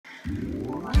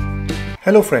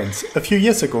Hello friends, a few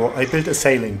years ago I built a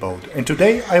sailing boat and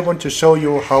today I want to show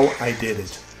you how I did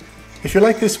it. If you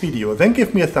like this video, then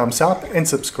give me a thumbs up and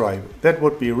subscribe, that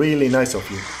would be really nice of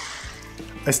you.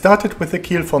 I started with the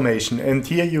keel formation and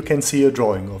here you can see a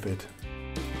drawing of it.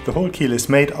 The whole keel is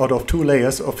made out of 2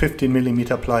 layers of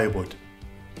 15mm plywood.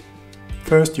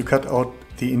 First you cut out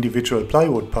the individual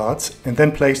plywood parts and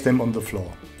then place them on the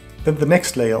floor. Then the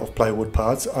next layer of plywood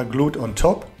parts are glued on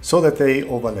top so that they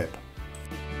overlap.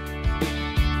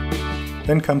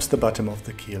 Then comes the bottom of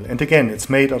the keel, and again it's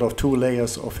made out of 2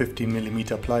 layers of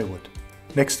 15mm plywood.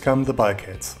 Next come the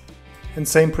bulkheads. And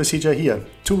same procedure here,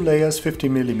 2 layers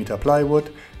 15mm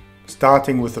plywood,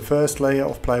 starting with the first layer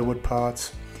of plywood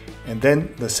parts and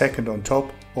then the second on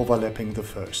top overlapping the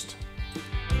first.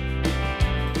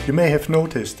 You may have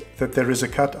noticed that there is a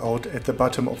cutout at the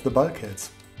bottom of the bulkheads.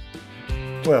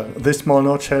 Well, this small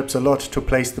notch helps a lot to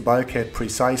place the bulkhead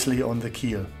precisely on the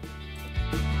keel.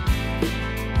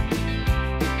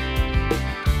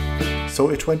 So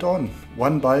it went on,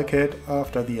 one bulkhead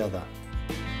after the other.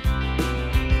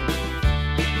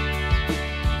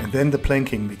 And then the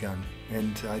planking began.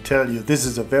 And I tell you, this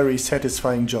is a very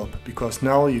satisfying job, because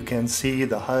now you can see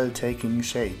the hull taking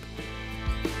shape.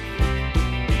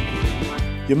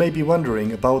 You may be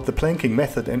wondering about the planking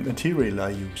method and material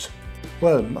I use.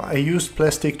 Well, I used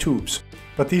plastic tubes,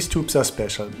 but these tubes are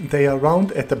special. They are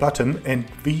round at the bottom and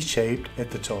V-shaped at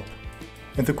the top.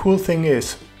 And the cool thing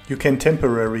is, you can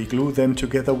temporarily glue them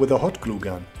together with a hot glue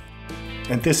gun.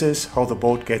 And this is how the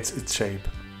boat gets its shape.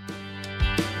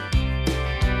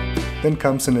 Then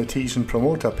comes an adhesion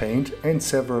promoter paint and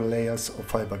several layers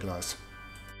of fiberglass.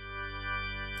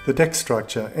 The deck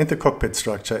structure and the cockpit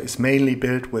structure is mainly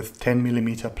built with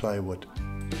 10mm plywood.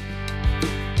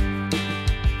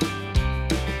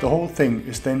 The whole thing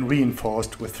is then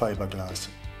reinforced with fiberglass.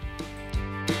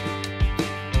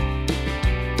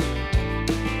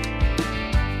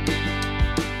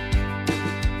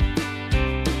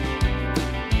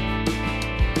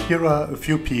 Here are a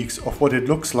few peeks of what it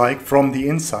looks like from the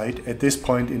inside at this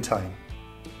point in time.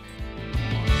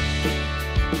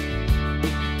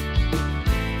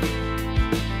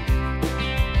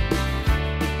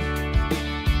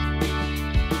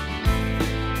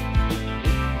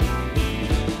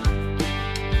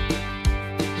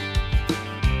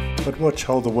 But watch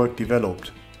how the work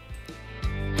developed.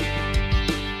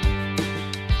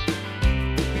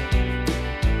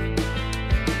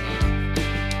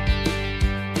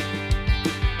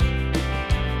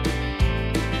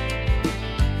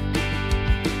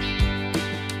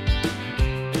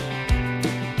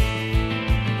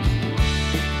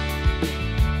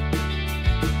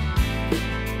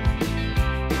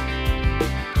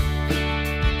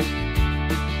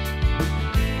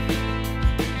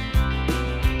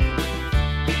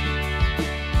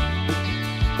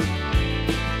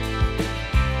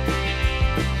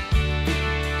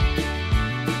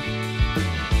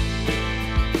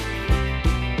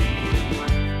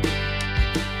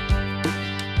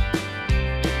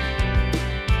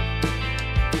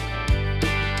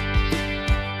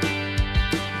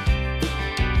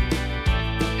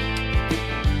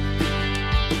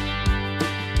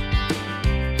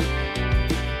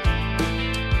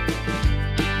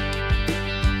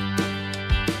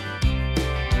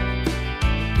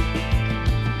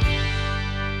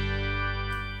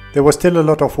 There was still a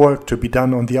lot of work to be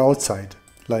done on the outside,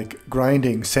 like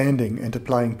grinding, sanding and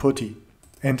applying putty,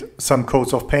 and some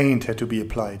coats of paint had to be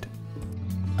applied.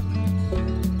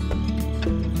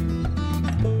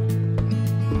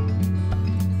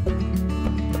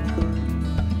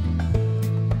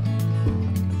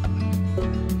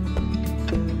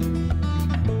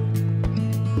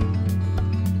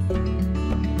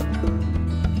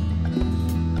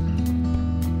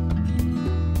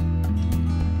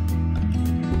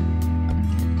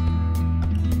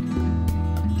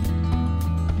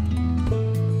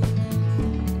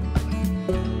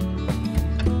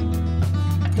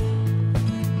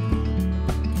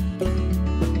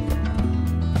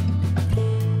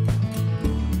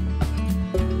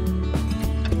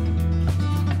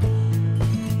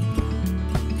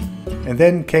 And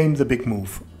then came the big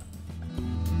move.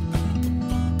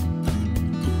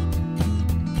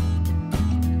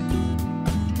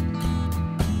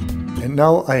 And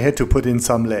now I had to put in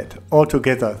some lead,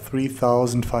 altogether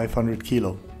 3,500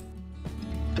 kilo.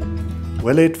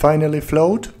 Will it finally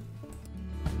float?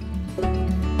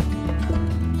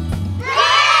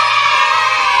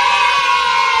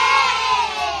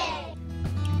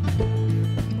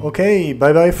 Okay,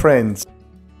 bye bye friends.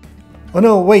 Oh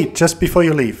no, wait, just before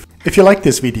you leave. If you like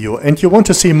this video and you want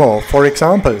to see more, for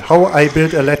example, how I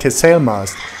built a lattice sail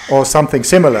mast or something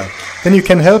similar, then you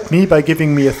can help me by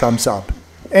giving me a thumbs up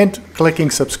and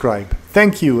clicking subscribe.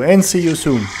 Thank you and see you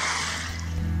soon.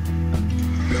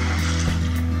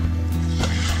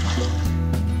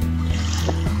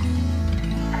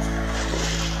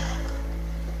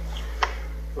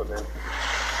 So then